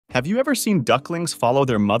Have you ever seen ducklings follow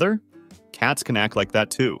their mother? Cats can act like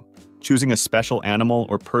that too, choosing a special animal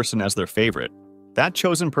or person as their favorite. That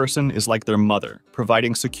chosen person is like their mother,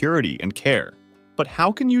 providing security and care. But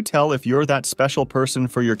how can you tell if you're that special person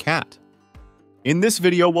for your cat? In this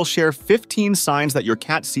video, we'll share 15 signs that your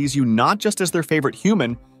cat sees you not just as their favorite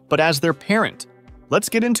human, but as their parent. Let's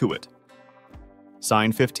get into it.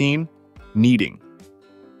 Sign 15. Kneading.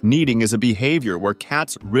 Kneading is a behavior where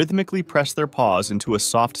cats rhythmically press their paws into a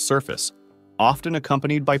soft surface, often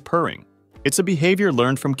accompanied by purring. It's a behavior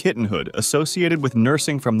learned from kittenhood associated with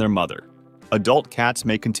nursing from their mother. Adult cats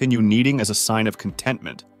may continue kneading as a sign of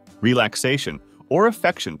contentment, relaxation, or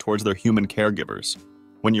affection towards their human caregivers.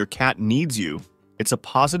 When your cat needs you, it's a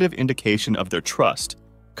positive indication of their trust,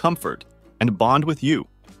 comfort, and bond with you,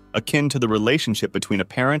 akin to the relationship between a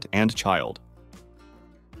parent and child.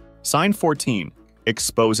 Sign 14.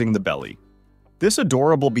 Exposing the belly. This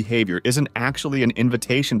adorable behavior isn't actually an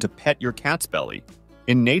invitation to pet your cat's belly.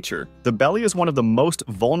 In nature, the belly is one of the most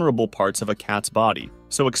vulnerable parts of a cat's body,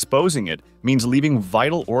 so exposing it means leaving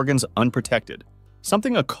vital organs unprotected,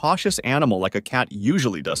 something a cautious animal like a cat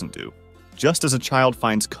usually doesn't do. Just as a child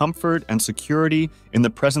finds comfort and security in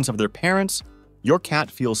the presence of their parents, your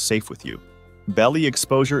cat feels safe with you. Belly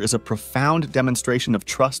exposure is a profound demonstration of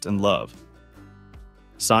trust and love.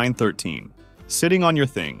 Sign 13. Sitting on your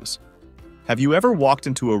things. Have you ever walked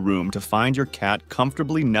into a room to find your cat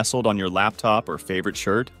comfortably nestled on your laptop or favorite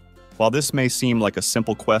shirt? While this may seem like a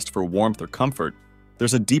simple quest for warmth or comfort,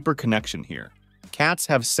 there's a deeper connection here. Cats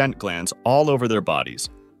have scent glands all over their bodies,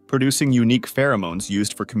 producing unique pheromones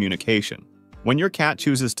used for communication. When your cat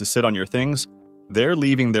chooses to sit on your things, they're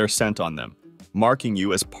leaving their scent on them, marking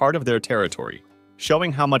you as part of their territory,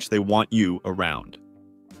 showing how much they want you around.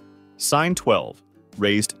 Sign 12.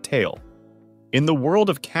 Raised tail. In the world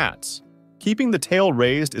of cats, keeping the tail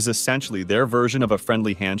raised is essentially their version of a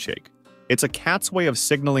friendly handshake. It's a cat's way of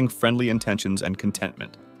signaling friendly intentions and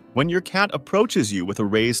contentment. When your cat approaches you with a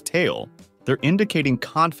raised tail, they're indicating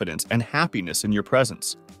confidence and happiness in your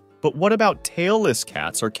presence. But what about tailless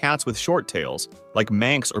cats or cats with short tails, like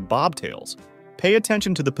Manx or bobtails? Pay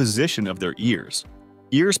attention to the position of their ears.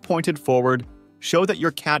 Ears pointed forward show that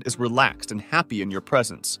your cat is relaxed and happy in your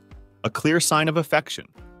presence, a clear sign of affection,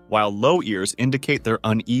 while low ears indicate they're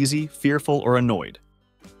uneasy, fearful, or annoyed.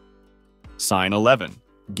 Sign 11.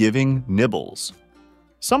 Giving nibbles.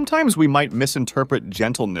 Sometimes we might misinterpret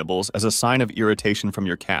gentle nibbles as a sign of irritation from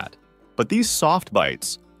your cat, but these soft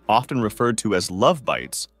bites, often referred to as love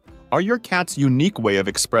bites, are your cat's unique way of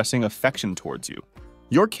expressing affection towards you.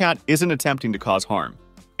 Your cat isn't attempting to cause harm.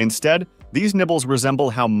 Instead, these nibbles resemble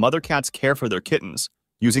how mother cats care for their kittens,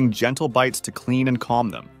 using gentle bites to clean and calm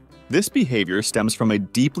them. This behavior stems from a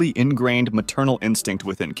deeply ingrained maternal instinct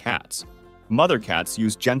within cats. Mother cats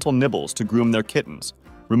use gentle nibbles to groom their kittens,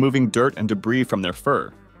 removing dirt and debris from their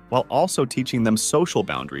fur, while also teaching them social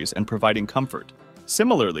boundaries and providing comfort.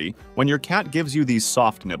 Similarly, when your cat gives you these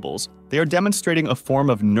soft nibbles, they are demonstrating a form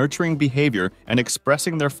of nurturing behavior and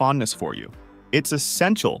expressing their fondness for you. It's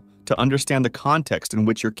essential to understand the context in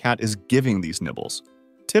which your cat is giving these nibbles.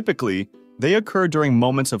 Typically, they occur during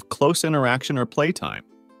moments of close interaction or playtime.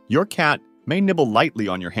 Your cat may nibble lightly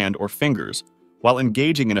on your hand or fingers while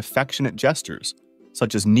engaging in affectionate gestures,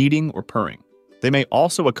 such as kneading or purring. They may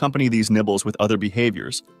also accompany these nibbles with other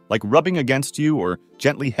behaviors, like rubbing against you or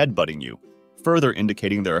gently headbutting you, further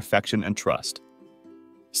indicating their affection and trust.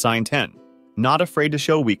 Sign 10. Not afraid to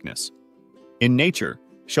show weakness. In nature,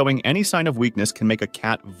 showing any sign of weakness can make a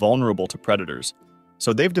cat vulnerable to predators,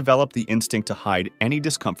 so they've developed the instinct to hide any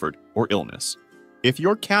discomfort or illness. If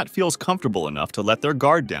your cat feels comfortable enough to let their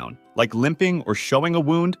guard down, like limping or showing a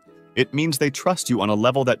wound, it means they trust you on a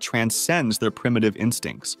level that transcends their primitive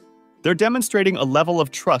instincts. They're demonstrating a level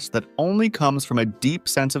of trust that only comes from a deep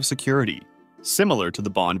sense of security, similar to the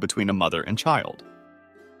bond between a mother and child.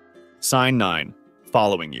 Sign 9.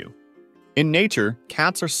 Following you. In nature,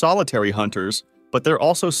 cats are solitary hunters, but they're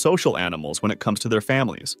also social animals when it comes to their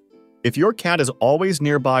families. If your cat is always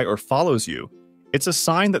nearby or follows you, it's a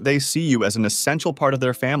sign that they see you as an essential part of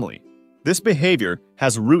their family. This behavior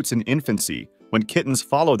has roots in infancy when kittens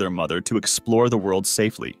follow their mother to explore the world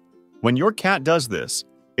safely. When your cat does this,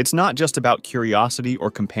 it's not just about curiosity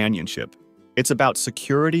or companionship. It's about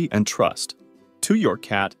security and trust. To your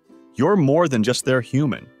cat, you're more than just their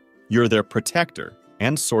human. You're their protector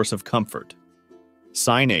and source of comfort.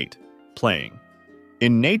 Sign 8. Playing.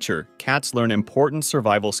 In nature, cats learn important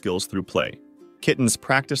survival skills through play. Kittens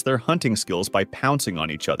practice their hunting skills by pouncing on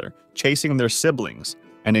each other, chasing their siblings,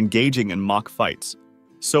 and engaging in mock fights.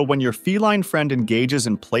 So when your feline friend engages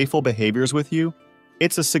in playful behaviors with you,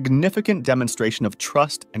 it's a significant demonstration of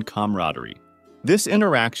trust and camaraderie. This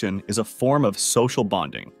interaction is a form of social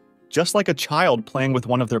bonding, just like a child playing with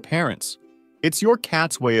one of their parents. It's your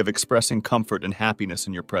cat's way of expressing comfort and happiness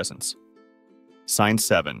in your presence. Sign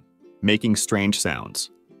 7. Making strange sounds.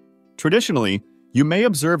 Traditionally, you may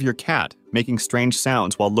observe your cat making strange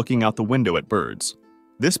sounds while looking out the window at birds.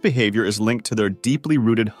 This behavior is linked to their deeply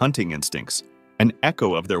rooted hunting instincts, an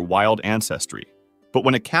echo of their wild ancestry. But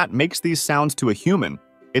when a cat makes these sounds to a human,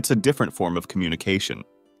 it's a different form of communication.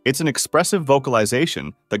 It's an expressive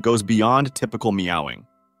vocalization that goes beyond typical meowing.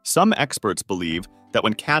 Some experts believe that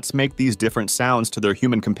when cats make these different sounds to their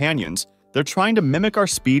human companions, they're trying to mimic our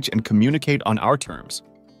speech and communicate on our terms.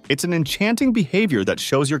 It's an enchanting behavior that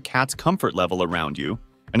shows your cat's comfort level around you,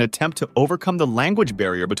 an attempt to overcome the language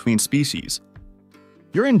barrier between species.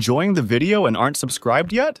 You're enjoying the video and aren't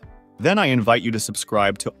subscribed yet? Then I invite you to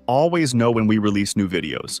subscribe to always know when we release new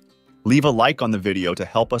videos. Leave a like on the video to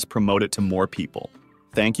help us promote it to more people.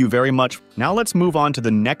 Thank you very much. Now let's move on to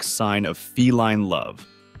the next sign of feline love.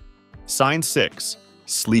 Sign 6.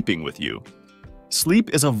 Sleeping with you. Sleep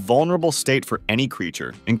is a vulnerable state for any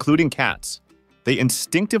creature, including cats. They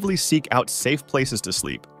instinctively seek out safe places to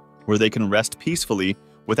sleep, where they can rest peacefully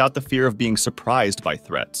without the fear of being surprised by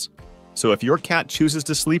threats. So if your cat chooses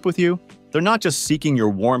to sleep with you, they're not just seeking your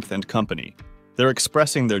warmth and company. They're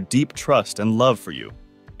expressing their deep trust and love for you.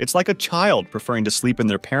 It's like a child preferring to sleep in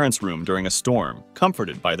their parents' room during a storm,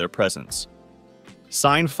 comforted by their presence.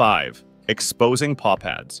 Sign 5. Exposing paw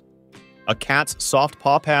pads. A cat's soft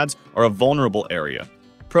paw pads are a vulnerable area,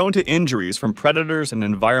 prone to injuries from predators and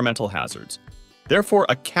environmental hazards. Therefore,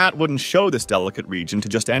 a cat wouldn't show this delicate region to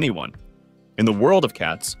just anyone. In the world of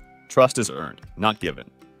cats, trust is earned, not given.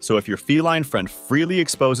 So if your feline friend freely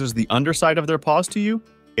exposes the underside of their paws to you,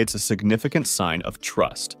 it's a significant sign of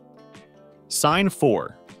trust. Sign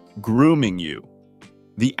 4. Grooming you.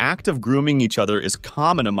 The act of grooming each other is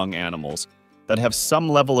common among animals that have some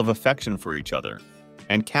level of affection for each other,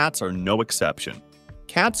 and cats are no exception.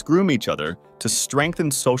 Cats groom each other to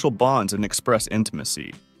strengthen social bonds and express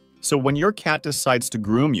intimacy. So when your cat decides to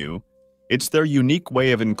groom you, it's their unique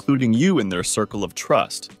way of including you in their circle of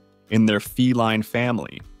trust, in their feline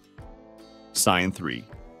family. Sign 3.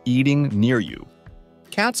 Eating near you.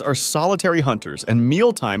 Cats are solitary hunters, and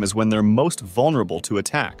mealtime is when they're most vulnerable to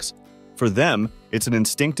attacks. For them, it's an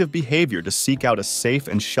instinctive behavior to seek out a safe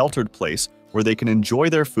and sheltered place where they can enjoy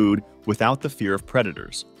their food without the fear of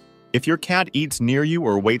predators. If your cat eats near you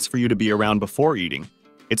or waits for you to be around before eating,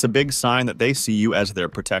 it's a big sign that they see you as their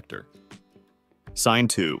protector. Sign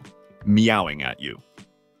 2. Meowing at you.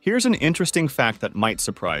 Here's an interesting fact that might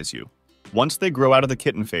surprise you. Once they grow out of the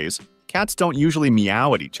kitten phase, cats don't usually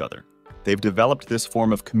meow at each other. They've developed this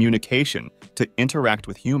form of communication to interact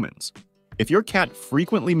with humans. If your cat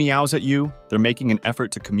frequently meows at you, they're making an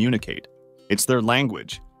effort to communicate. It's their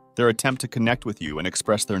language, their attempt to connect with you and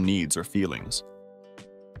express their needs or feelings.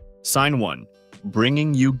 Sign 1.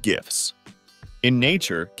 Bringing you gifts. In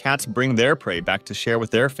nature, cats bring their prey back to share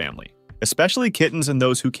with their family, especially kittens and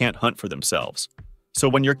those who can't hunt for themselves. So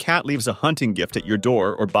when your cat leaves a hunting gift at your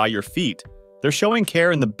door or by your feet, they're showing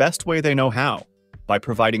care in the best way they know how, by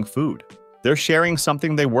providing food. They're sharing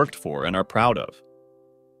something they worked for and are proud of.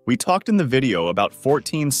 We talked in the video about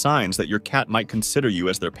 14 signs that your cat might consider you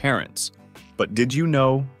as their parents. But did you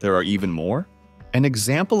know there are even more? An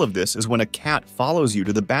example of this is when a cat follows you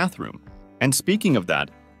to the bathroom. And speaking of that,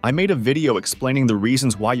 I made a video explaining the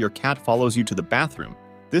reasons why your cat follows you to the bathroom.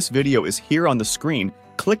 This video is here on the screen.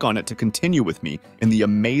 Click on it to continue with me in the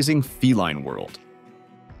amazing feline world.